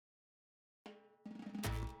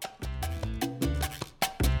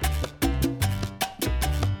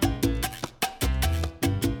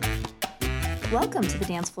Welcome to the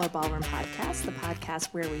Dance Floor Ballroom Podcast, the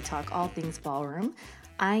podcast where we talk all things ballroom.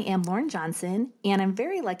 I am Lauren Johnson, and I'm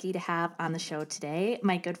very lucky to have on the show today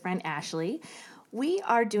my good friend Ashley. We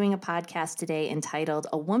are doing a podcast today entitled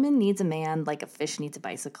A Woman Needs a Man Like a Fish Needs a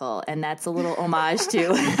Bicycle, and that's a little homage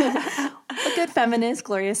to a good feminist,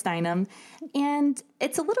 Gloria Steinem. And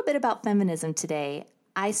it's a little bit about feminism today.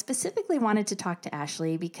 I specifically wanted to talk to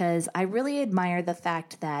Ashley because I really admire the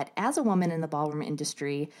fact that as a woman in the ballroom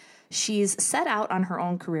industry, she's set out on her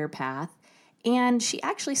own career path, and she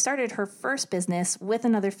actually started her first business with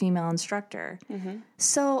another female instructor. Mm-hmm.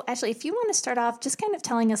 So, Ashley, if you want to start off just kind of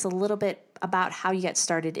telling us a little bit about how you got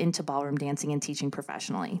started into ballroom dancing and teaching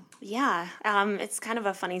professionally. Yeah, it's kind of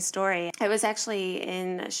a funny story. I was actually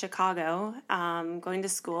in Chicago going to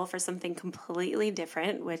school for something completely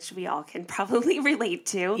different, which we all can probably relate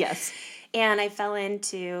to. Yes. And I fell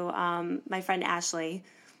into my friend Ashley.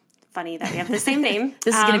 Funny that we have the same name.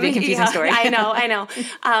 This is going to be a confusing story. I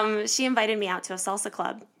know. She invited me out to a salsa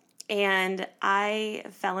club, and I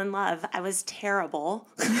fell in love. I was terrible.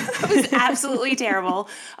 I was absolutely terrible.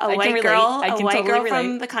 A white girl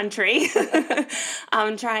from the country,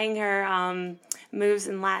 trying her moves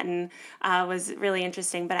in Latin was really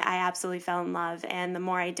interesting, but I absolutely fell in love. And the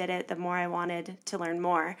more I did it, the more I wanted to learn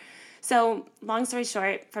more. So long story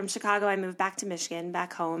short, from Chicago, I moved back to Michigan,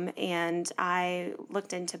 back home, and I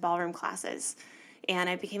looked into ballroom classes, and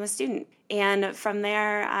I became a student. And from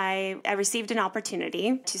there, I received an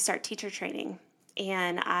opportunity to start teacher training,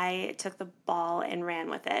 and I took the ball and ran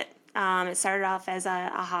with it. It started off as a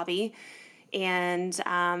hobby, and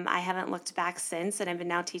I haven't looked back since, and I've been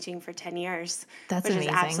now teaching for 10 years. That's which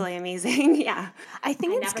amazing. Is absolutely amazing. Yeah. I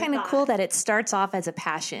think it's kind of cool that it starts off as a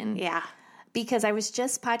passion. Yeah. Because I was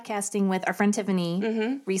just podcasting with our friend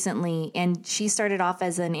Tiffany recently, and she started off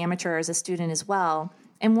as an amateur, as a student as well.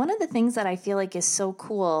 And one of the things that I feel like is so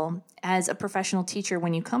cool as a professional teacher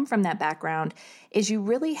when you come from that background is you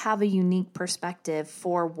really have a unique perspective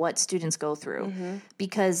for what students go through,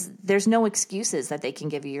 because there's no excuses that they can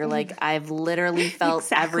give you. You're like, I've literally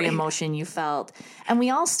felt every emotion you felt. And we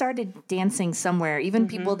all started dancing somewhere, even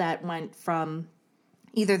people that went from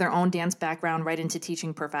either their own dance background right into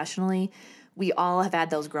teaching professionally. We all have had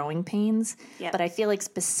those growing pains, but I feel like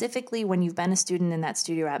specifically when you've been a student in that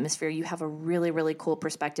studio atmosphere, you have a really, really cool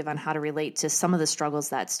perspective on how to relate to some of the struggles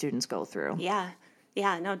that students go through. Yeah,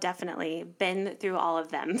 no, definitely. Been through all of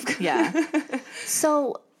them. Yeah.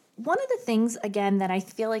 So one of the things, again, that I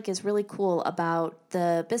feel like is really cool about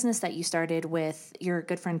the business that you started with your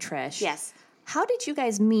good friend Trish. Yes. How did you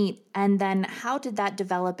guys meet, and then how did that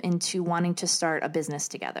develop into wanting to start a business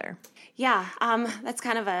together? Yeah, that's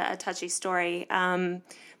kind of a touchy story.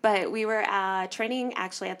 But we were training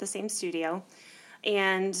actually at the same studio,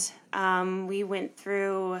 and we went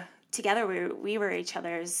through together. We were each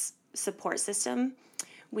other's support system.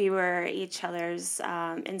 We were each other's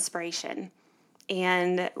inspiration,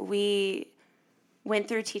 and we went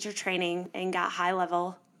through teacher training and got high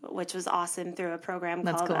level, which was awesome, through a program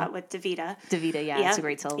called with Davita. Davita, yeah, it's a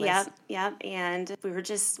great soloist. Yeah. And we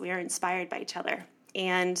were inspired by each other.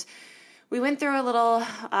 And we went through a little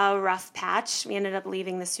rough patch. We ended up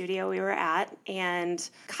leaving the studio we were at and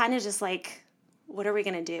kind of just like, what are we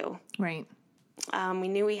going to do? Right. We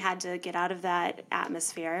knew we had to get out of that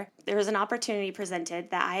atmosphere. There was an opportunity presented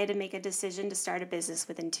that I had to make a decision to start a business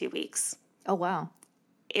within 2 weeks. Oh, wow.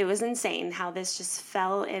 It was insane how this just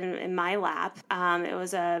fell in my lap. It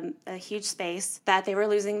was a huge space that they were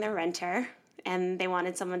losing their renter, and they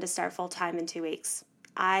wanted someone to start full-time in 2 weeks.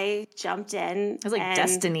 I jumped in. It was like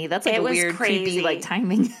destiny. That's like a weird, creepy, like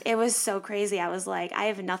timing. It was so crazy. I was like, I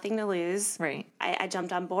have nothing to lose. Right. I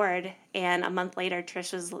jumped on board, and a month later,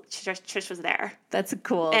 Trish was there. That's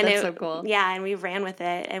cool. And that's so cool. Yeah, and we ran with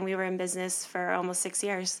it, and we were in business for almost 6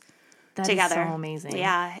 years together. That is so amazing.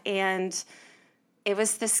 Yeah, and it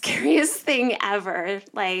was the scariest thing ever.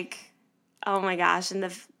 Like, oh my gosh.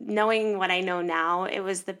 And knowing what I know now, it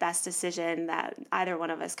was the best decision that either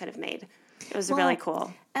one of us could have made. It was really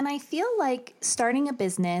cool. And I feel like starting a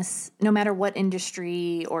business, no matter what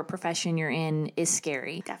industry or profession you're in, is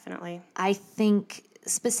scary. Definitely. I think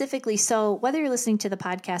specifically, so whether you're listening to the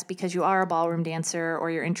podcast because you are a ballroom dancer or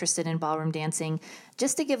you're interested in ballroom dancing,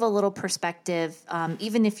 just to give a little perspective,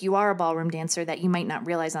 even if you are a ballroom dancer that you might not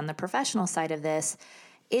realize on the professional side of this,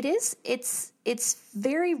 it's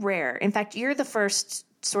very rare. In fact, you're the first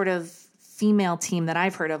sort of female team that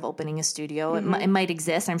I've heard of opening a studio. It might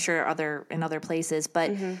exist, I'm sure, in other places, but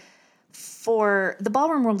for the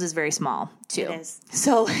ballroom world is very small too. It is.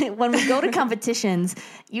 So when we go to competitions,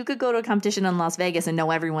 you could go to a competition in Las Vegas and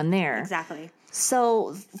know everyone there. Exactly.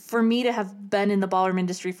 So for me to have been in the ballroom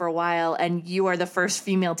industry for a while and you are the first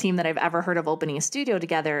female team that I've ever heard of opening a studio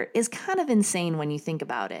together is kind of insane when you think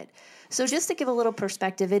about it. So just to give a little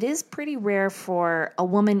perspective, it is pretty rare for a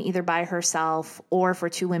woman either by herself or for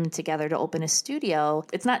two women together to open a studio.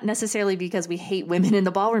 It's not necessarily because we hate women in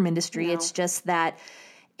the ballroom industry. No. It's just that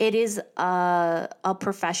it is a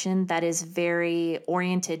profession that is very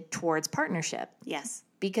oriented towards partnership. Yes.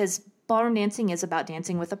 Because ballroom dancing is about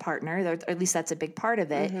dancing with a partner, or at least that's a big part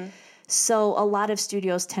of it. Mm-hmm. So a lot of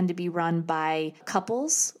studios tend to be run by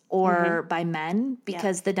couples or by men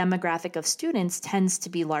because the demographic of students tends to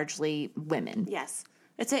be largely women. Yes.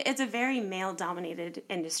 It's a very male-dominated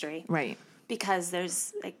industry. Right. Because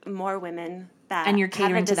there's like more women that and you're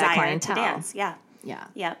catering have a to that clientele. To dance. Yeah. Yeah.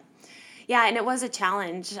 Yeah. Yeah, and it was a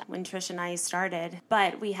challenge when Trish and I started,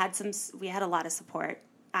 but we had a lot of support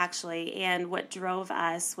actually, and what drove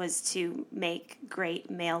us was to make great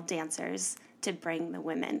male dancers to bring the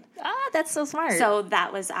women. Ah, that's so smart. So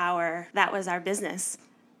that was our business.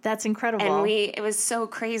 That's incredible. And it was so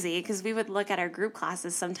crazy because we would look at our group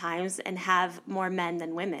classes sometimes and have more men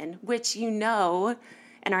than women, which in our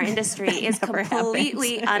industry is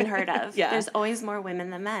completely unheard of. Yeah. There's always more women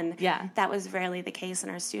than men. Yeah. That was rarely the case in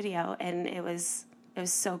our studio, and it was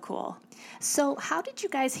so cool. So how did you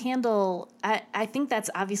guys handle, I think that's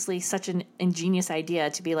obviously such an ingenious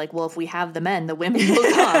idea to be like, well, if we have the men, the women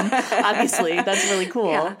will come. Obviously, that's really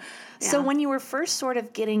cool. Yeah. So when you were first sort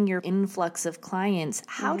of getting your influx of clients,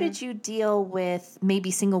 how did you deal with maybe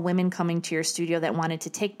single women coming to your studio that wanted to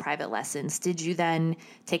take private lessons? Did you then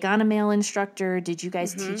take on a male instructor? Did you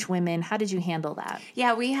guys teach women? How did you handle that?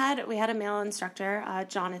 Yeah, we had a male instructor,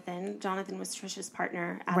 Jonathan. Jonathan was Trish's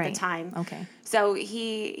partner at the time. Okay. So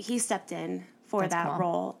he stepped in for That's that cool.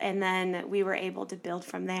 role, and then we were able to build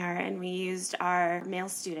from there, and we used our male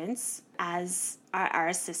students as our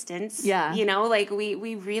assistants. Yeah. We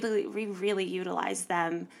really utilized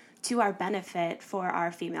them to our benefit for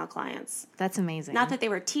our female clients. That's amazing. Not that they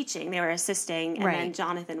were teaching, they were assisting, and then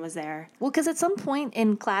Jonathan was there. Well, because at some point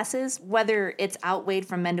in classes, whether it's outweighed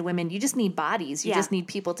from men to women, you just need bodies. You just need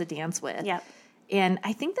people to dance with. Yep. And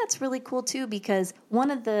I think that's really cool, too, because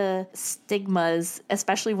one of the stigmas,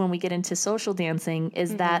 especially when we get into social dancing,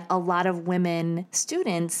 is that a lot of women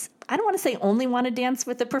students, I don't want to say only want to dance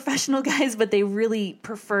with the professional guys, but they really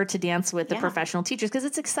prefer to dance with the professional teachers because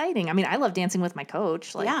it's exciting. I mean, I love dancing with my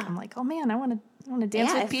coach. I'm like, oh, man, I want to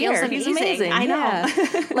dance with Pierre. He's amazing. I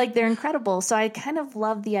know. Like, they're incredible. So I kind of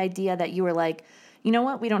love the idea that you were like, you know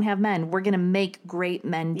what? We don't have men. We're going to make great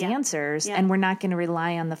men dancers, and we're not going to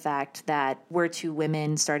rely on the fact that we're two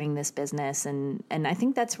women starting this business. And I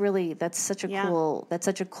think that's such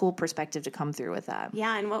a cool perspective to come through with that.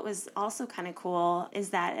 Yeah, and what was also kind of cool is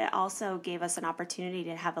that it also gave us an opportunity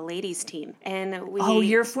to have a ladies team. And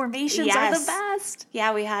your formations are the best.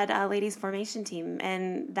 Yeah, we had a ladies formation team,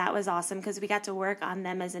 and that was awesome because we got to work on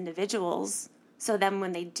them as individuals. So then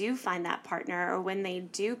when they do find that partner or when they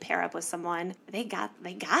do pair up with someone, they got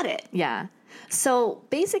it. Yeah. So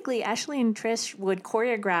basically, Ashley and Trish would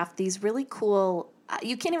choreograph these really cool,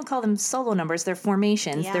 you can't even call them solo numbers. They're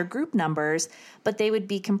formations. Yeah. They're group numbers, but they would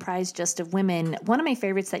be comprised just of women. One of my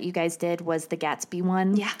favorites that you guys did was the Gatsby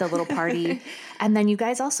one, the little party. And then you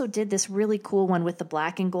guys also did this really cool one with the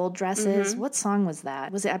black and gold dresses. What song was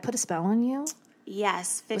that? Was it I Put a Spell on You?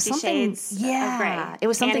 Yes, 50 Shades of Grey. It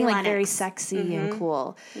was something like very sexy and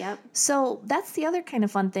cool. Yep. So that's the other kind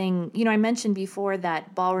of fun thing. I mentioned before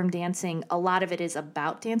that ballroom dancing, a lot of it is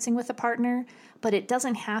about dancing with a partner, but it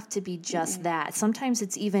doesn't have to be just that. Sometimes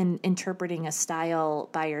it's even interpreting a style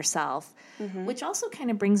by yourself, which also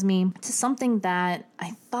kind of brings me to something that I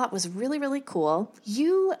thought was really, really cool.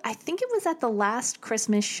 I think it was at the last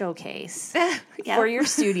Christmas showcase for your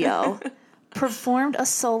studio. Performed a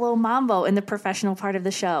solo mambo in the professional part of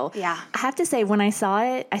the show. Yeah. I have to say, when I saw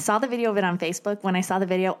it, I saw the video of it on Facebook. When I saw the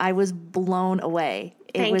video, I was blown away.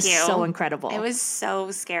 It was so incredible. It was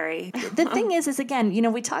so scary. The thing is again,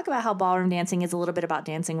 we talk about how ballroom dancing is a little bit about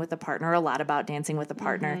dancing with a partner, a lot about dancing with a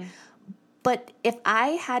partner. But if I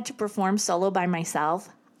had to perform solo by myself,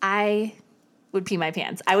 I would pee my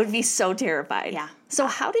pants. I would be so terrified. Yeah. So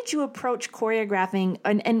how did you approach choreographing?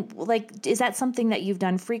 And like, is that something that you've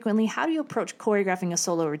done frequently? How do you approach choreographing a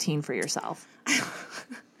solo routine for yourself?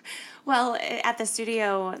 Well, at the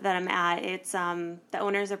studio that I'm at, it's the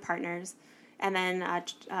owners are partners. And then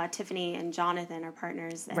Tiffany and Jonathan are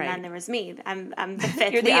partners. And then there was me. I'm the fifth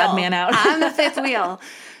wheel. You're the odd man out. I'm the fifth wheel.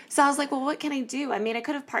 So I was like, well, what can I do? I mean, I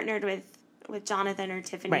could have partnered with with Jonathan or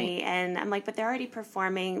Tiffany. Right. And I'm like, but they're already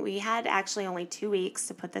performing. We had actually only 2 weeks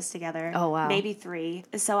to put this together. Oh, wow. Maybe 3.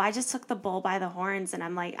 So I just took the bull by the horns, and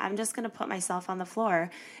I'm like, I'm just going to put myself on the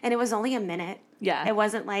floor. And it was only a minute. Yeah. It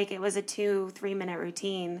wasn't like it was a 2-3 minute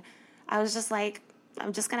routine. I was just like,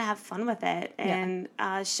 I'm just going to have fun with it and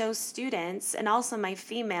show students and also my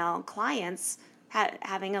female clients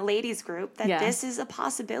having a ladies group that this is a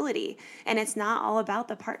possibility, and it's not all about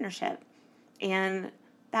the partnership. And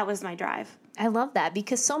that was my drive. I love that,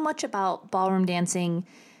 because so much about ballroom dancing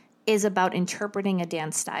is about interpreting a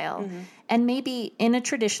dance style, and maybe in a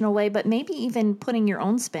traditional way, but maybe even putting your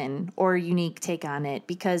own spin or unique take on it.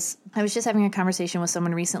 Because I was just having a conversation with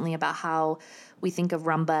someone recently about how we think of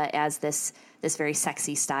rumba as this very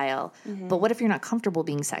sexy style. But what if you're not comfortable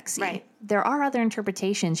being sexy? Right. There are other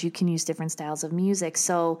interpretations. You can use different styles of music.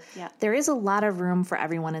 So there is a lot of room for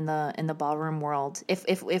everyone in the ballroom world.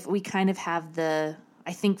 If we kind of have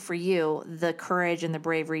I think for you, the courage and the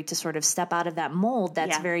bravery to sort of step out of that mold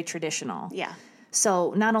that's very traditional. Yeah.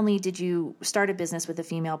 So not only did you start a business with a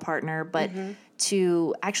female partner, but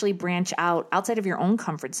to actually branch outside of your own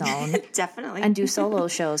comfort zone. Definitely. And do solo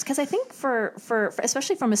shows. Because I think for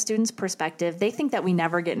especially from a student's perspective, they think that we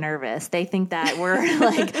never get nervous. They think that we're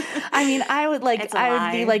like, I mean, I would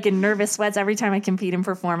be like in nervous sweats every time I compete and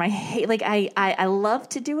perform. I hate, like, I love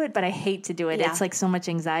to do it, but I hate to do it. Yeah. It's like so much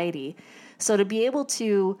anxiety. So to be able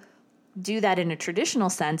to do that in a traditional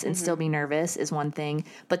sense and still be nervous is one thing,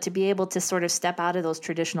 but to be able to sort of step out of those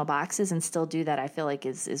traditional boxes and still do that, I feel like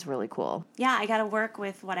is really cool. Yeah, I got to work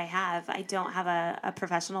with what I have. I don't have a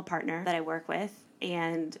professional partner that I work with.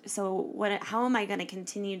 And so how am I going to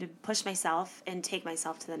continue to push myself and take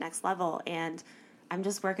myself to the next level? And I'm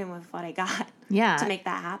just working with what I got to make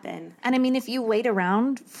that happen. And I mean, if you wait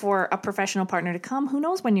around for a professional partner to come, who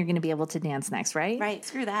knows when you're going to be able to dance next, right? Right.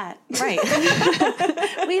 Screw that. Right.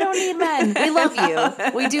 We don't need men. We love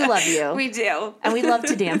you. We do love you. We do. And we love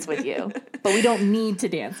to dance with you. But we don't need to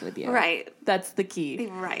dance with you. Right. That's the key.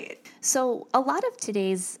 Right. So a lot of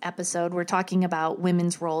today's episode, we're talking about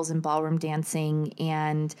women's roles in ballroom dancing.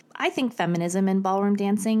 And I think feminism in ballroom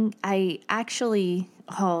dancing,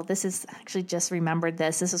 this is actually just remembered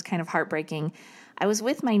this. This was kind of heartbreaking. I was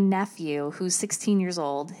with my nephew, who's 16 years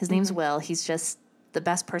old. His name's Will. He's just the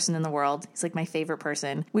best person in the world. He's like my favorite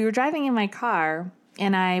person. We were driving in my car,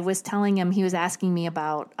 and I was telling him, he was asking me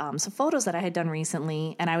about some photos that I had done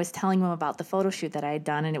recently, and I was telling him about the photo shoot that I had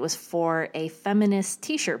done, and it was for a feminist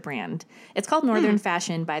t-shirt brand. It's called Northern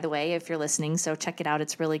Fashion, by the way, if you're listening, so check it out.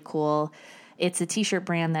 It's really cool. It's a t-shirt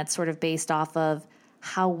brand that's sort of based off of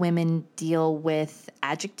how women deal with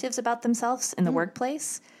adjectives about themselves in the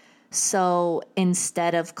workplace. So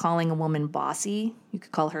instead of calling a woman bossy, you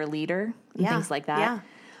could call her leader and things like that. Yeah.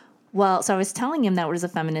 Well, so I was telling him that was a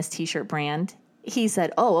feminist t-shirt brand. He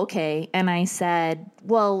said, oh, okay. And I said,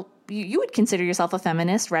 well, you would consider yourself a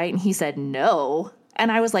feminist, right? And he said, no.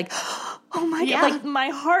 And I was like, oh my God, like my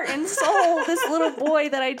heart and soul, this little boy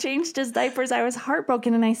that I changed his diapers, I was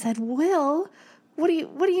heartbroken. And I said, Will, what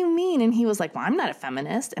do you mean? And he was like, well, I'm not a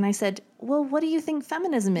feminist. And I said, well, what do you think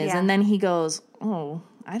feminism is? Yeah. And then he goes, oh,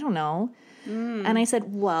 I don't know. And I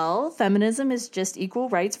said, well, feminism is just equal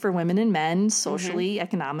rights for women and men, socially,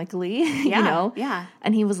 economically, you know? Yeah.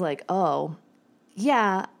 And he was like, oh,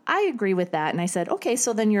 yeah, I agree with that. And I said, okay,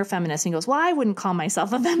 so then you're a feminist. And he goes, well, I wouldn't call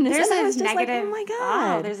myself a feminist. There's and I was just negative, like, oh my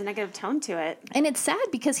God. Oh, there's a negative tone to it. And it's sad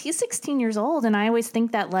because he's 16 years old. And I always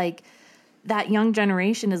think that like, that young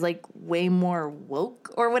generation is like way more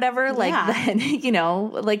woke or whatever. Like that, you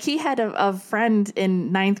know, like he had a friend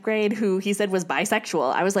in 9th grade who he said was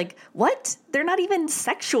bisexual. I was like, what? They're not even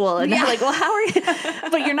sexual. And I'm like, well, how are you?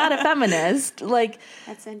 But you're not a feminist. Like,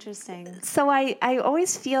 that's interesting. So I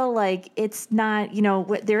always feel like it's not, you know,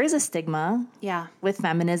 there is a stigma with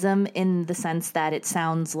feminism in the sense that it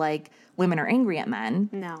sounds like women are angry at men.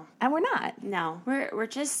 No. And we're not. No. We're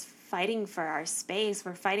just fighting for our space.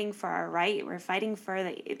 We're fighting for our right. We're fighting for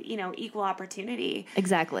the, you know, equal opportunity.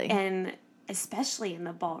 Exactly. And especially in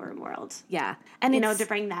the ballroom world. Yeah. And you know, to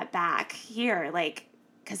bring that back here, like,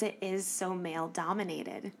 because it is so male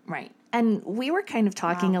dominated. Right. And we were kind of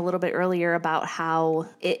talking a little bit earlier about how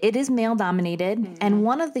it is male dominated. Mm-hmm. And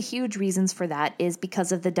one of the huge reasons for that is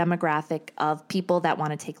because of the demographic of people that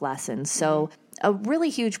want to take lessons. So a really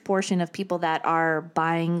huge portion of people that are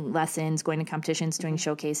buying lessons, going to competitions, doing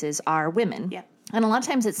showcases are women. Yep. And a lot of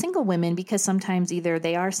times it's single women because sometimes either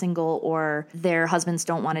they are single or their husbands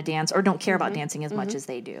don't want to dance or don't care about dancing as much as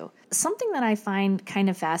they do. Something that I find kind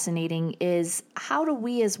of fascinating is how do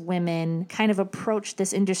we as women kind of approach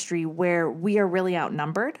this industry where we are really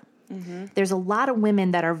outnumbered? Mm-hmm. There's a lot of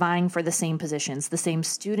women that are vying for the same positions, the same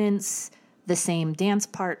students, the same dance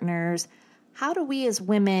partners. how do we as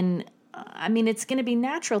women, I mean, it's going to be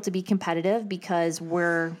natural to be competitive because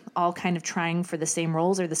we're all kind of trying for the same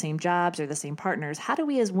roles or the same jobs or the same partners. How do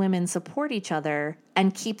we as women support each other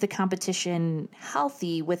and keep the competition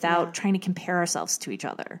healthy without trying to compare ourselves to each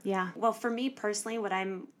other? Yeah. Well, for me personally, what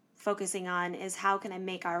I'm focusing on is how can I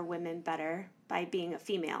make our women better by being a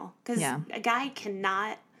female? Because a guy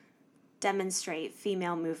cannot demonstrate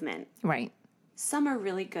female movement. Right. Some are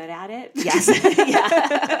really good at it. Yes.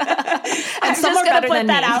 And some are better than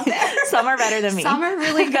me. Out there. Some are better than me. Some are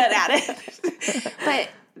really good at it. But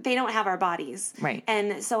they don't have our bodies. Right.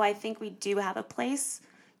 And so I think we do have a place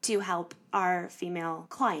to help our female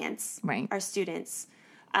clients, our students.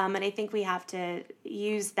 And I think we have to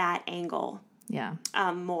use that angle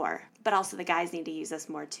more. But also the guys need to use us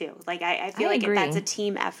more too. Like I feel like that's a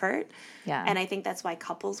team effort. Yeah. And I think that's why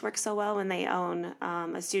couples work so well when they own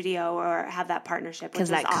a studio or have that partnership. Because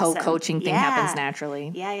that co-coaching thing happens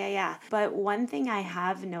naturally. Yeah. But one thing I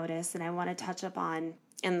have noticed and I want to touch upon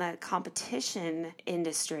in the competition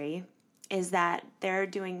industry is that they're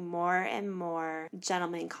doing more and more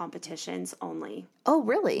gentlemen competitions only. Oh,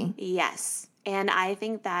 really? Yes. And I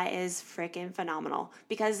think that is freaking phenomenal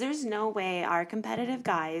because there's no way our competitive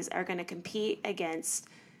guys are going to compete against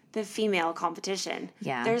the female competition.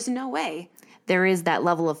 Yeah. There's no way. There is that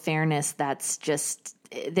level of fairness that's just,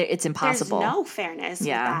 it's impossible. There's no fairness with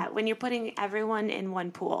that when you're putting everyone in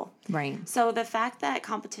one pool. Right. So the fact that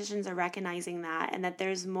competitions are recognizing that and that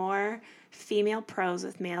there's more female pros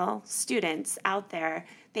with male students out there,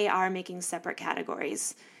 they are making separate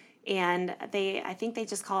categories. And I think they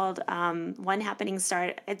just called one happening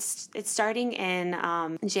it's starting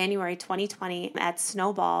in January 2020 at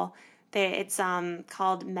Snowball. It's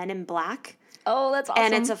called Men in Black. Oh, that's awesome.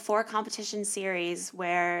 And it's a 4 competition series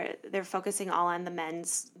where they're focusing all on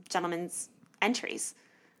the gentlemen's entries.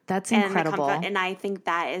 That's incredible. And I think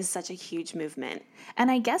that is such a huge movement.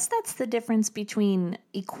 And I guess that's the difference between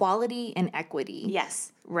equality and equity.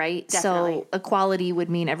 Yes. Right? Definitely. So equality would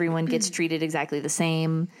mean everyone gets treated exactly the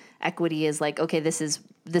same. Equity is like, okay, this is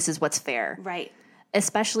what's fair. Right.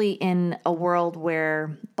 Especially in a world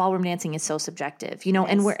where ballroom dancing is so subjective, you know,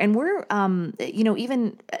 and we're you know,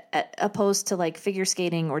 even opposed to like figure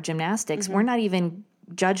skating or gymnastics, we're not even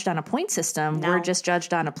judged on a point system. No. We're just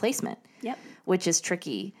judged on a placement. Yep. Which is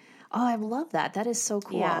tricky. Oh, I love that. That is so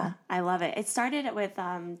cool. Yeah, I love it. It started with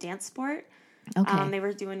dance sport. Okay. They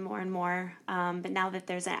were doing more and more. But now that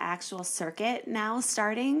there's an actual circuit now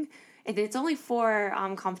starting, it's only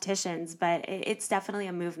 4 competitions, but it's definitely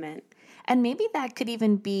a movement. And maybe that could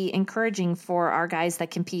even be encouraging for our guys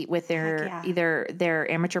that compete with their either their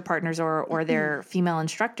amateur partners or their female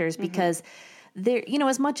instructors, because they're, you know,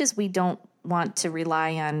 as much as we don't want to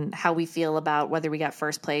rely on how we feel about whether we got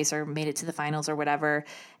first place or made it to the finals or whatever,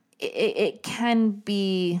 it can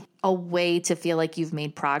be a way to feel like you've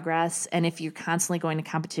made progress. And if you're constantly going to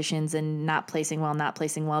competitions and not placing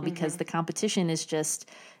well, because the competition is just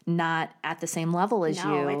not at the same level as you.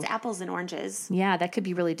 No, it's apples and oranges. Yeah, that could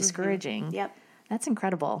be really discouraging. Yep. That's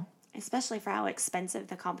incredible. Especially for how expensive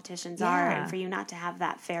the competitions are, and for you not to have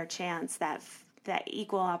that fair chance, that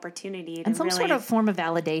equal opportunity to and some sort of form of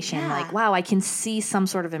validation, like, wow, I can see some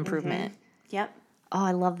sort of improvement. Yep. Oh,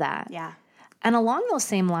 I love that. Yeah. And along those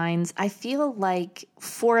same lines, I feel like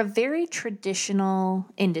for a very traditional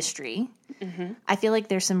industry, I feel like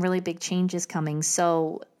there's some really big changes coming.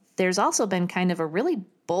 So there's also been kind of a really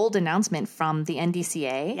bold announcement from the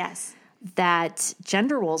NDCA. Yes. That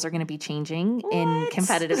gender roles are going to be changing in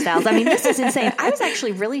competitive styles. I mean, this is insane. I was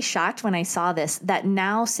actually really shocked when I saw this, that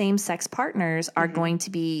now same-sex partners are going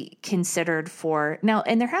to be considered for now.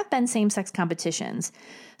 And there have been same-sex competitions.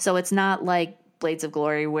 So it's not like Blades of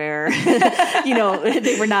Glory where, you know,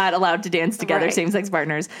 they were not allowed to dance together, same-sex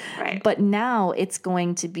partners. Right. But now it's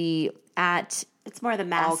going to be at it's more the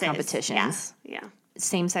masses. All competitions. Yeah.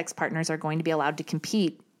 Same-sex partners are going to be allowed to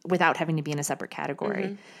compete without having to be in a separate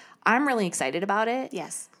category. I'm really excited about it.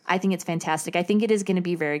 Yes. I think it's fantastic. I think it is going to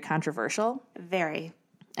be very controversial. Very.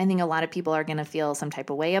 I think a lot of people are going to feel some type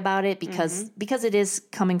of way about it because it is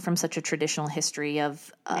coming from such a traditional history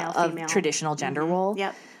of traditional gender role.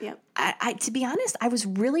 Yep. I to be honest, I was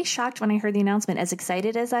really shocked when I heard the announcement. As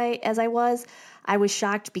excited as I was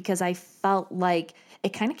shocked because I felt like it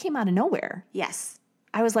kind of came out of nowhere. Yes.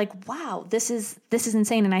 I was like, wow, this is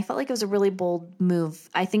insane. And I felt like it was a really bold move.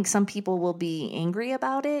 I think some people will be angry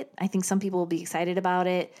about it. I think some people will be excited about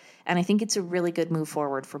it. And I think it's a really good move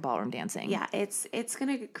forward for ballroom dancing. Yeah, it's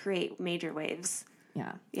going to create major waves.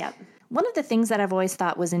 Yeah. Yep. One of the things that I've always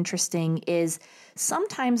thought was interesting is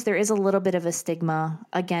sometimes there is a little bit of a stigma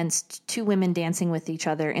against two women dancing with each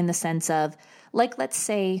other in the sense of, like, let's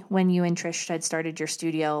say when you and Trish had started your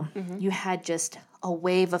studio, you had just a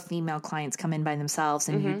wave of female clients come in by themselves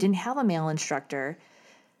and you didn't have a male instructor.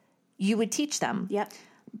 You would teach them. Yep.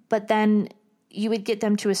 But then you would get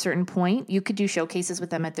them to a certain point. You could do showcases with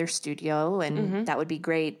them at their studio, and that would be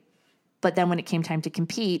great. But then when it came time to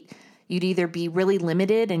compete, you'd either be really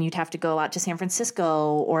limited and you'd have to go out to San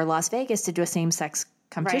Francisco or Las Vegas to do a same-sex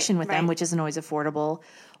competition with them, which isn't always affordable,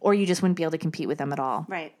 or you just wouldn't be able to compete with them at all.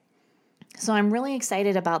 Right. So I'm really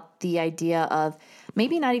excited about the idea of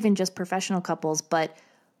maybe not even just professional couples, but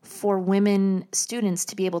for women students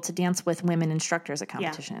to be able to dance with women instructors at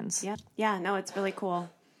competitions. Yeah, no, it's really cool.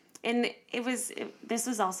 And this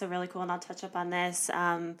was also really cool, and I'll touch up on this.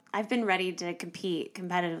 I've been ready to compete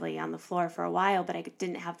competitively on the floor for a while, but I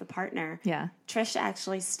didn't have the partner. Yeah. Trish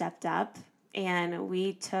actually stepped up, and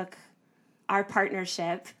we took our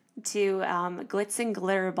partnership to Glitz and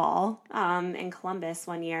Glitter Ball in Columbus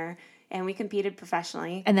one year, and we competed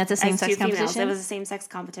professionally. And that's a same-sex competition? It was a same-sex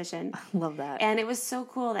competition. Love that. And it was so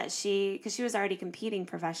cool that because she was already competing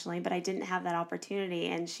professionally, but I didn't have that opportunity,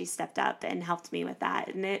 and she stepped up and helped me with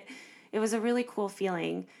that. And it was a really cool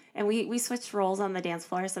feeling. And we switched roles on the dance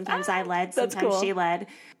floor. Sometimes I led, sometimes she led.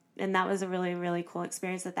 And that was a really, really cool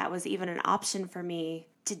experience that was even an option for me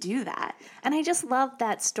to do that. And I just love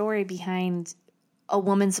that story behind a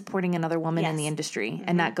woman supporting another woman in the industry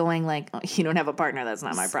and not going like, oh, you don't have a partner, that's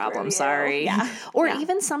not my problem, sorry. Yeah. Or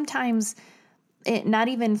even sometimes, not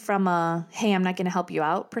even from a, hey, I'm not going to help you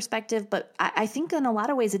out perspective, but I think in a lot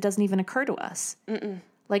of ways it doesn't even occur to us.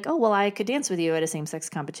 Like, oh, well, I could dance with you at a same-sex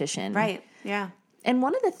competition. Right, yeah. And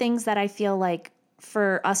one of the things that I feel like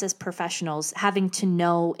for us as professionals, having to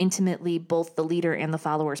know intimately both the leader and the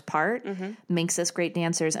follower's part makes us great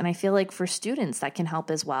dancers. And I feel like for students that can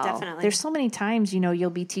help as well. Definitely. There's so many times,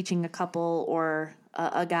 you'll be teaching a couple or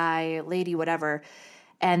a guy, lady, whatever,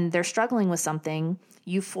 and they're struggling with something.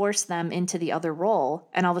 You force them into the other role,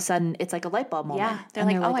 and all of a sudden it's like a light bulb moment. Yeah,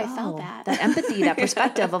 they're like, I felt that. That empathy, that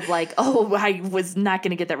perspective of like, oh, I was not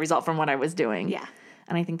going to get that result from what I was doing. Yeah.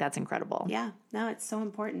 And I think that's incredible. Yeah, no, it's so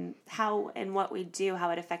important how and what we do, how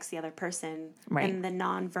it affects the other person in the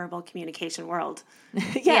nonverbal communication world.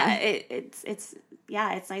 It's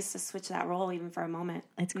nice to switch that role even for a moment.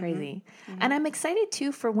 It's crazy. And I'm excited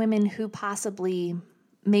too for women who possibly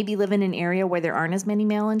maybe live in an area where there aren't as many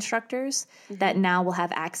male instructors that now will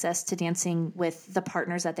have access to dancing with the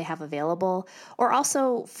partners that they have available. Or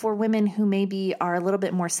also for women who maybe are a little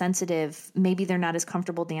bit more sensitive, maybe they're not as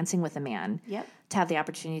comfortable dancing with a man, to have the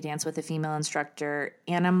opportunity to dance with a female instructor.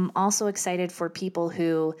 And I'm also excited for people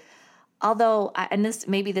who, although,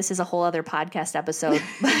 this is a whole other podcast episode,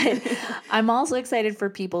 but I'm also excited for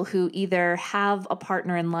people who either have a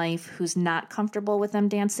partner in life who's not comfortable with them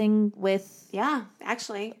dancing with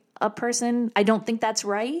a person. I don't think that's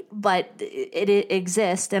right, but it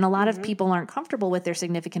exists. And a lot of people aren't comfortable with their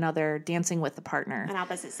significant other dancing with a partner. An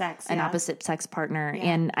opposite sex. An opposite sex partner. Yeah.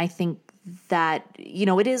 And I think that,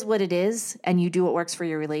 it is what it is, and you do what works for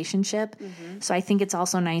your relationship. So I think it's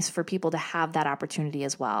also nice for people to have that opportunity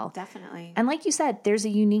as well. Definitely. And like you said, there's a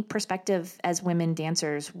unique perspective as women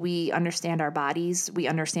dancers. We understand our bodies, we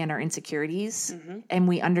understand our insecurities, and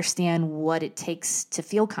we understand what it takes to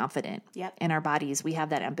feel confident in our bodies. We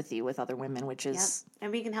have that empathy with other women, which is...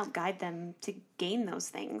 And we can help guide them to gain those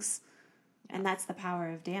things. And that's the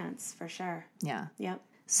power of dance, for sure. Yeah. Yep.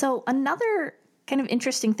 So another kind of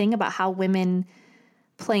interesting thing about how women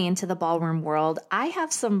play into the ballroom world, I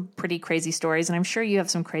have some pretty crazy stories, and I'm sure you have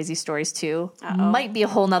some crazy stories too. Might be a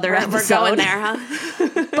whole nother episode. We're going there,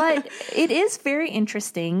 huh? But it is very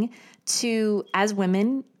interesting to, as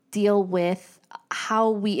women, deal with how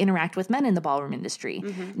we interact with men in the ballroom industry.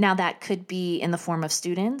 Now, that could be in the form of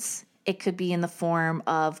students. It could be in the form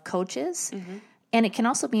of coaches. And it can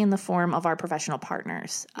also be in the form of our professional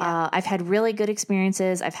partners. I've had really good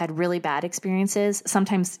experiences. I've had really bad experiences,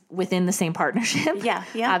 sometimes within the same partnership,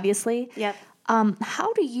 obviously.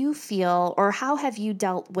 How do you feel, or how have you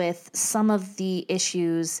dealt with some of the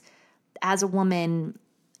issues as a woman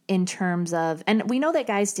in terms of, and we know that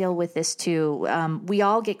guys deal with this too. We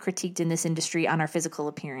all get critiqued in this industry on our physical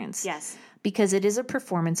appearance. Yes. Because it is a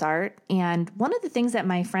performance art. And one of the things that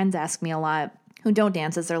my friends ask me a lot who don't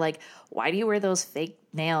dance is they're like, why do you wear those fake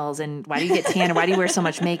nails? And why do you get tan? And why do you wear so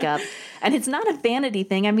much makeup? And it's not a vanity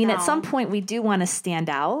thing. I mean, at some point we do want to stand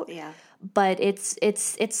out. Yeah. But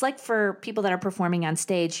it's like for people that are performing on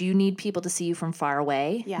stage, you need people to see you from far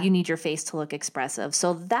away. Yeah. You need your face to look expressive.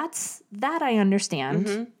 So that I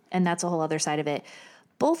understand. And that's a whole other side of it.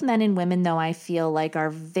 Both men and women, though, I feel like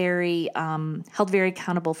are very held very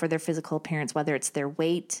accountable for their physical appearance, whether it's their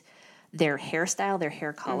weight, their hairstyle, their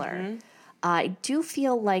hair color. Mm-hmm. I do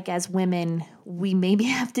feel like as women, we maybe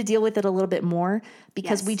have to deal with it a little bit more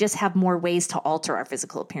because we just have more ways to alter our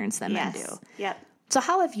physical appearance than men do. Yep. So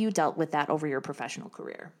how have you dealt with that over your professional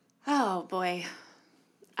career? Oh, boy.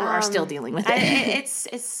 Or are still dealing with it? It's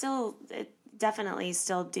still definitely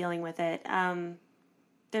still dealing with it.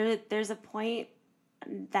 There's a point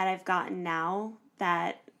that I've gotten now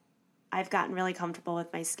that I've gotten really comfortable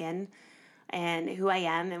with my skin and who I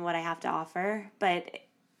am and what I have to offer, but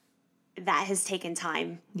that has taken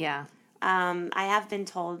time. Yeah. I have been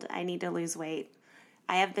told I need to lose weight.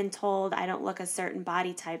 I have been told I don't look a certain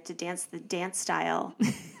body type to dance the dance style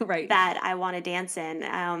right. that I want to dance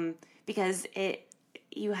in, because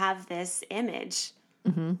you have this image,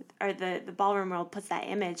 or the ballroom world puts that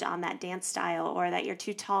image on that dance style, or that you're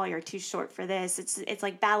too tall, you're too short for this. It's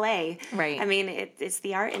like ballet. Right. I mean, it's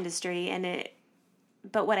the art industry,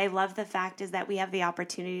 but what I love the fact is that we have the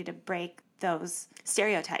opportunity to break those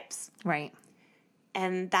stereotypes. Right.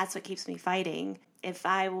 And that's what keeps me fighting. If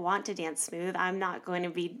I want to dance smooth, I'm not going to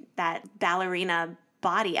be that ballerina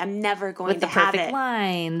body. I'm never going to have it. With the perfect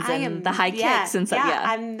lines and the high kicks and stuff. Yeah,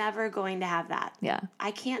 I'm never going to have that. Yeah. I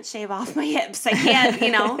can't shave off my hips. I can't,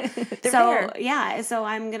 so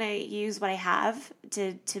I'm going to use what I have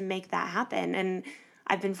to make that happen. And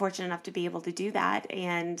I've been fortunate enough to be able to do that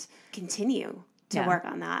and continue to work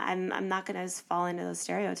on that. I'm not going to fall into those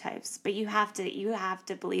stereotypes, but you have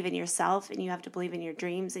to believe in yourself, and you have to believe in your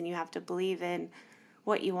dreams, and you have to believe in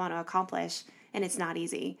what you want to accomplish. And it's not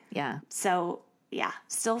easy. Yeah. So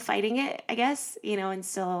still fighting it, I guess, and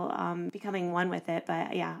still becoming one with it. But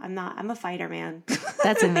I'm a fighter, man.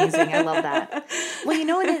 That's amazing. I love that. Well,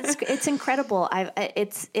 it's incredible.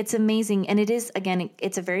 It's amazing. And it is, again,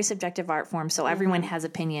 it's a very subjective art form. So everyone has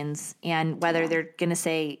opinions, and whether they're going to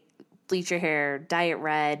say, bleach your hair, dye it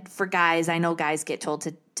red. For guys, I know guys get told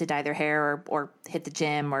to dye their hair or hit the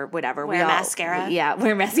gym or whatever. Wear mascara. Yeah,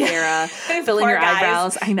 wear mascara, fill in your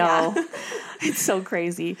eyebrows. I know. Yeah. It's so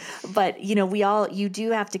crazy. But, you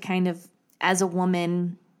do have to kind of, as a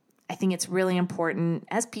woman, I think it's really important,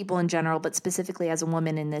 as people in general, but specifically as a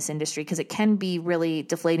woman in this industry, because it can be really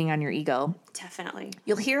deflating on your ego. Definitely.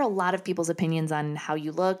 You'll hear a lot of people's opinions on how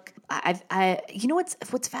you look.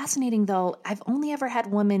 What's fascinating though, I've only ever had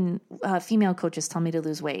female coaches tell me to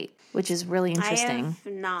lose weight, which is really interesting. I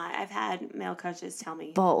have not. I've had male coaches tell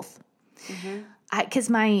me. Both.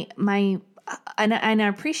 Because and I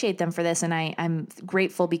appreciate them for this, and I'm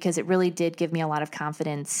grateful because it really did give me a lot of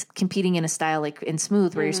confidence competing in a style like in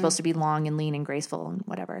smooth, where you're supposed to be long and lean and graceful and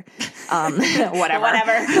whatever. A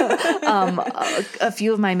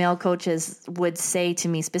few of my male coaches would say to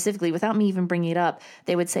me specifically, without me even bringing it up,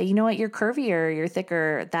 they would say, you know what, you're curvier, you're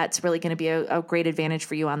thicker. That's really going to be a great advantage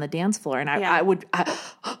for you on the dance floor. And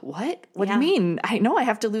what? What do you mean? I know I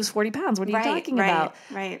have to lose 40 pounds. What are you talking about?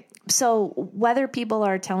 Right. So whether people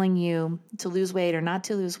are telling you to lose weight or not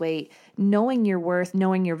to lose weight, knowing your worth,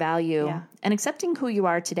 knowing your value, and accepting who you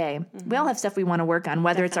are today. We all have stuff we want to work on,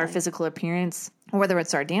 whether it's our physical appearance or whether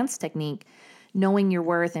it's our dance technique. Knowing your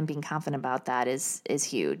worth and being confident about that is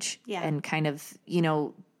huge. Yeah. And kind of,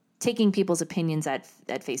 taking people's opinions at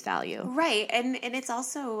face value. Right. And it's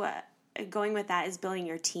also going with that is building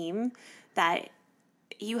your team, that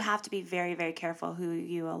you have to be very, very careful who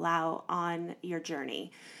you allow on your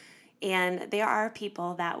journey. And there are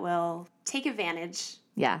people that will take advantage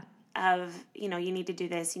of, you need to do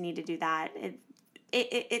this, you need to do that.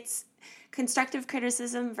 It's constructive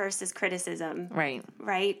criticism versus criticism.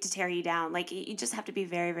 Right? To tear you down. Like, you just have to be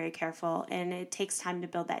very, very careful. And it takes time to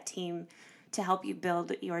build that team to help you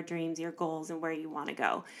build your dreams, your goals, and where you want to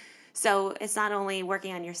go. So it's not only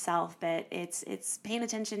working on yourself, but it's paying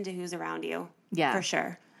attention to who's around you. Yeah. For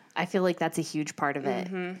sure. I feel like that's a huge part of it.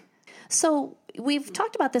 So we've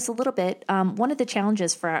talked about this a little bit. One of the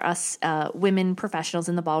challenges for us women professionals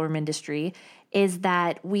in the ballroom industry is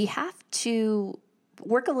that we have to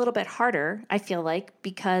work a little bit harder, I feel like,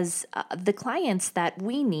 because the clients that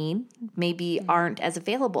we need maybe aren't as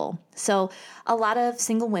available. So a lot of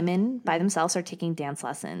single women by themselves are taking dance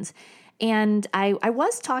lessons. And I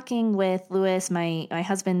was talking with Louis, my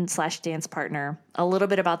husband / dance partner, a little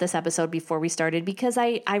bit about this episode before we started, because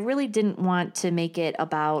I really didn't want to make it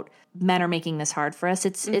about men are making this hard for us.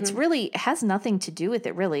 It's really, it has nothing to do with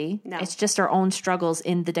it, really. No. It's just our own struggles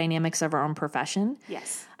in the dynamics of our own profession.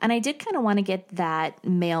 Yes. And I did kind of want to get that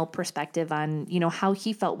male perspective on, how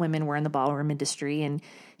he felt women were in the ballroom industry. And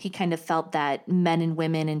he kind of felt that men and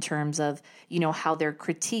women in terms of, how they're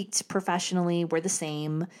critiqued professionally were the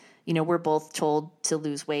same. We're both told to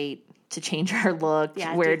lose weight, to change our look,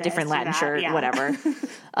 wear a different Latin shirt, whatever.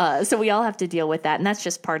 So we all have to deal with that. And that's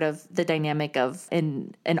just part of the dynamic of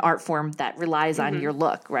an art form that relies on your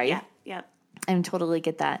look, right? Yeah, yeah. I totally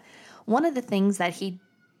get that. One of the things that he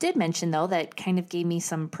did mention, though, that kind of gave me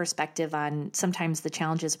some perspective on sometimes the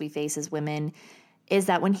challenges we face as women is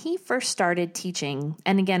that when he first started teaching,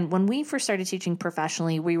 and again, when we first started teaching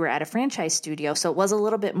professionally, we were at a franchise studio, so it was a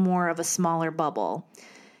little bit more of a smaller bubble.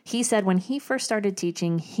 He said when he first started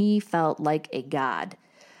teaching, he felt like a god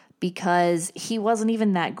because he wasn't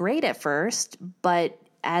even that great at first, but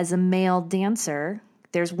as a male dancer,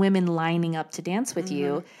 there's women lining up to dance with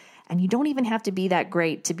you, and you don't even have to be that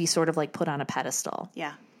great to be sort of like put on a pedestal.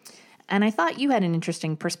 Yeah. And I thought you had an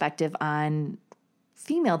interesting perspective on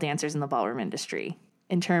female dancers in the ballroom industry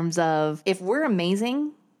in terms of if we're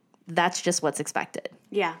amazing, that's just what's expected.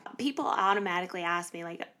 Yeah. People automatically ask me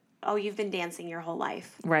like, oh, you've been dancing your whole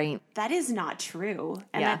life. Right. That is not true.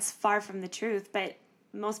 And that's far from the truth. But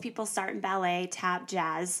most people start in ballet, tap,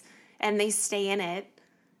 jazz, and they stay in it,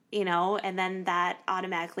 you know, and then that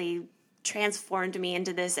automatically transformed me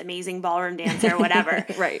into this amazing ballroom dancer or whatever.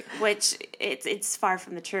 Right. Which it's far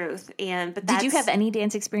from the truth. But did you have any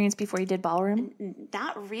dance experience before you did ballroom?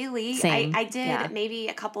 Not really. Same. I did maybe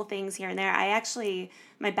a couple things here and there.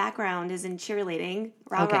 My background is in cheerleading,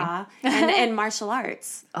 rah-rah, and martial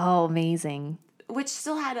arts. Oh, amazing. Which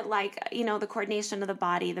still had like, you know, the coordination of the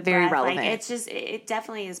body, the very breath. relevant. Like it's just, it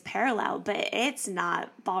definitely is parallel, but it's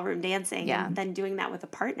not ballroom dancing. Yeah. And then doing that with a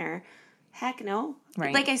partner. Heck no.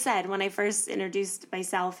 Right. Like I said, when I first introduced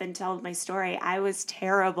myself and told my story, I was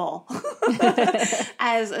terrible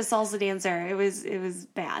as a salsa dancer. It was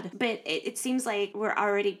bad. But it seems like we're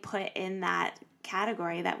already put in that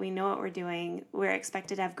category that we know what we're doing. We're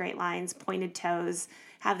expected to have great lines, pointed toes,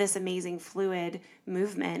 have this amazing fluid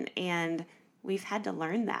movement, and we've had to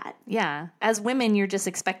learn that. Yeah. As women, you're just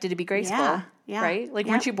expected to be graceful. Yeah. Right? Like,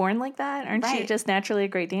 weren't you born like that? Aren't you just naturally a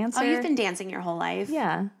great dancer? Oh, you've been dancing your whole life.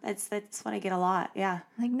 Yeah. That's what I get a lot. Yeah.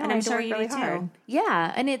 Like, no, and I'm sure you do too.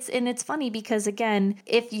 Yeah. And it's funny because, again,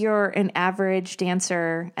 if you're an average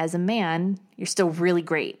dancer as a man, you're still really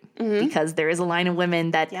great because there is a line of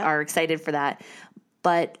women that are excited for that.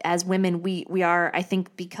 But as women, we are, I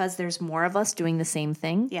think, because there's more of us doing the same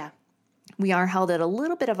thing. Yeah. We are held at a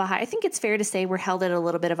little bit of a high. I think it's fair to say we're held at a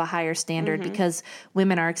little bit of a higher standard because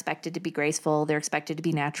women are expected to be graceful. They're expected to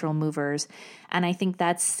be natural movers. And I think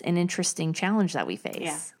that's an interesting challenge that we face.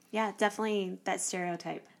 Yeah. Yeah, definitely that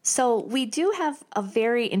stereotype. So we do have a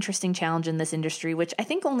very interesting challenge in this industry, which I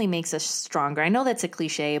think only makes us stronger. I know that's a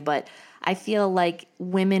cliche, but I feel like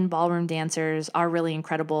women ballroom dancers are really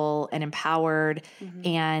incredible and empowered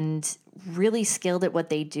and really skilled at what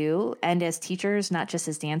they do. And as teachers, not just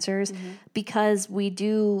as dancers, because we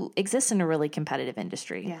do exist in a really competitive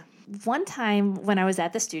industry. Yeah. One time when I was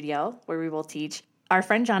at the studio where we will teach, our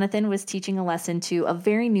friend Jonathan was teaching a lesson to a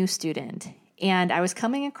very new student. And I was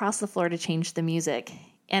coming across the floor to change the music.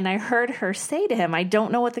 And I heard her say to him, I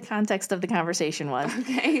don't know what the context of the conversation was.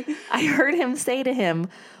 Okay. I heard him say to him,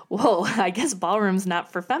 whoa, I guess ballroom's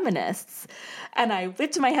not for feminists. And I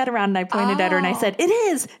whipped my head around and I pointed at her and I said, it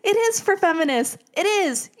is for feminists. It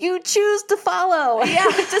is. You choose to follow. Yeah.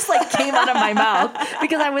 It just like came out of my mouth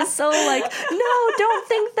because I was so like, no, don't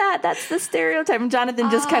think that. That's the stereotype. And Jonathan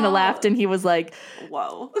just kind of laughed and he was like,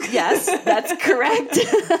 whoa. Yes, that's correct.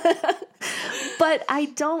 But I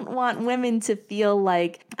don't want women to feel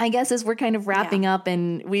like, I guess as we're kind of wrapping up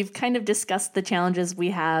and we've kind of discussed the challenges we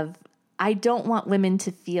have, I don't want women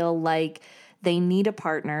to feel like they need a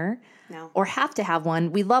partner or have to have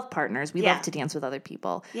one. We love partners. We love to dance with other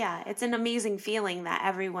people. Yeah, it's an amazing feeling that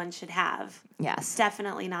everyone should have. Yes.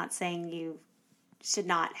 Definitely not saying you should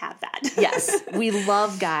not have that. Yes. We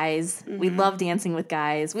love guys. We love dancing with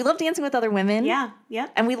guys. We love dancing with other women. Yeah.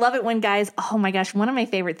 Yep. And we love it when guys, oh my gosh, one of my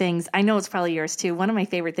favorite things, I know it's probably yours too. One of my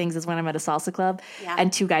favorite things is when I'm at a salsa club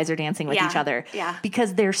and two guys are dancing with each other. Yeah.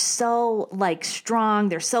 Because they're so like strong,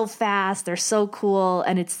 they're so fast, they're so cool,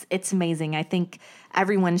 and it's amazing. I think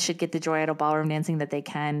everyone should get the joy out of ballroom dancing that they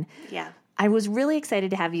can. Yeah. I was really excited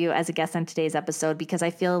to have you as a guest on today's episode because I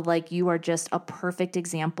feel like you are just a perfect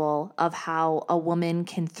example of how a woman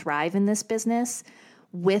can thrive in this business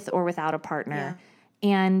with or without a partner. Yeah.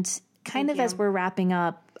 And kind of as we're wrapping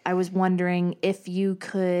up, I was wondering if you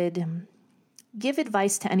could give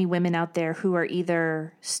advice to any women out there who are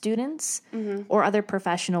either students or other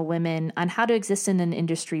professional women on how to exist in an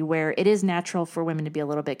industry where it is natural for women to be a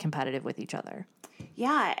little bit competitive with each other.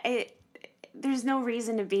 Yeah, there's no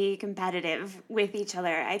reason to be competitive with each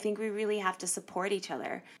other. I think we really have to support each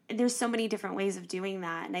other. And there's so many different ways of doing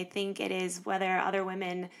that. And I think it is whether other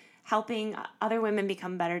women helping other women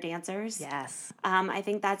become better dancers. Yes. I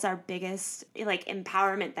think that's our biggest like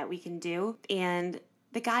empowerment that we can do. And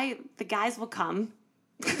the guys will come.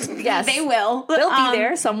 Yes. They will. They'll be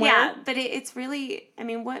there somewhere. Yeah, but it's really, I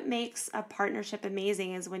mean, what makes a partnership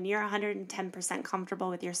amazing is when you're 110% comfortable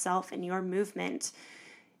with yourself and your movement,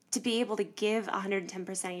 to be able to give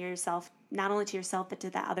 110% of yourself, not only to yourself, but to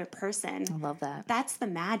that other person. I love that. That's the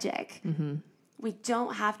magic. Mm-hmm. We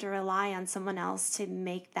don't have to rely on someone else to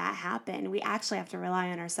make that happen. We actually have to rely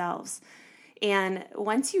on ourselves. And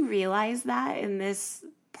once you realize that in this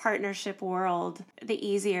partnership world, the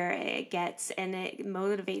easier it gets, and it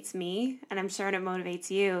motivates me, and I'm sure it motivates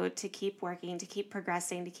you to keep working, to keep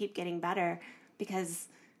progressing, to keep getting better, because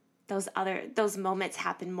those moments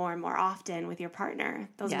happen more and more often with your partner.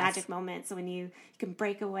 Those magic moments when you can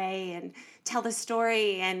break away and tell the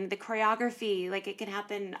story, and the choreography, like it can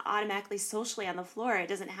happen automatically socially on the floor. It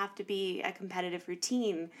doesn't have to be a competitive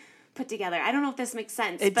routine put together. I don't know if this makes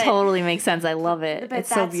sense. It totally makes sense. I love it. But it's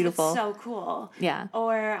so beautiful. It's so cool. Yeah.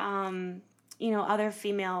 Or, other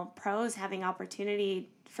female pros having opportunity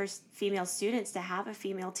for female students to have a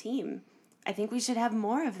female team. I think we should have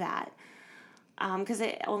more of that. Because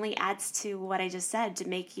it only adds to what I just said, to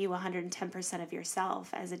make you 110% of yourself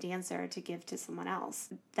as a dancer to give to someone else.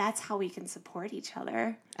 That's how we can support each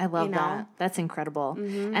other. I love that. That's incredible.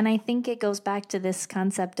 Mm-hmm. And I think it goes back to this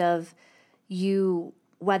concept of you,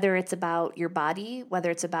 whether it's about your body, whether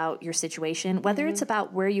it's about your situation, whether it's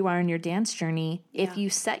about where you are in your dance journey, if you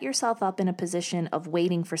set yourself up in a position of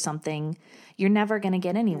waiting for something, you're never going to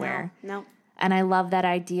get anywhere. No. And I love that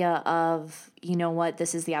idea of, you know what,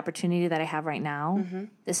 this is the opportunity that I have right now. Mm-hmm.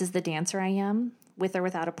 This is the dancer I am, with or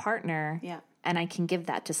without a partner. Yeah. And I can give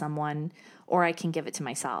that to someone, or I can give it to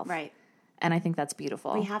myself. Right. And I think that's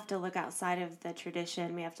beautiful. We have to look outside of the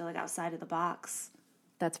tradition. We have to look outside of the box.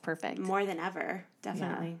 That's perfect. More than ever,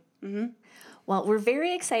 definitely. Yeah. Mm-hmm. Well, we're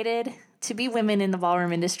very excited to be women in the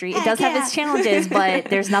ballroom industry. It does have its challenges, but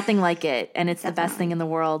there's nothing like it, and it's the best thing in the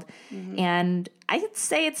world. Mm-hmm. And I'd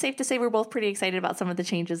say it's safe to say we're both pretty excited about some of the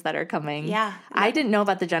changes that are coming. Yeah. I didn't know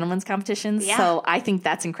about the gentlemen's competitions, so I think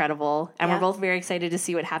that's incredible. And we're both very excited to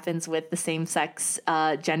see what happens with the same-sex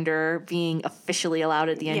gender being officially allowed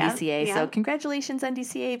at the NDCA. So congratulations,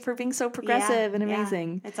 NDCA, for being so progressive and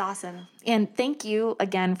amazing. It's awesome. And thank you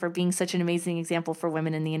again for being such an amazing example for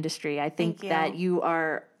women in the industry. I think that you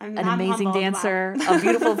are an amazing dancer, a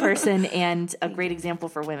beautiful person, and a great example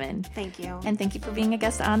for women. Thank you. And thank you for being a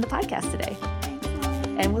guest on the podcast today.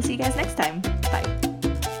 And we'll see you guys next time. Bye.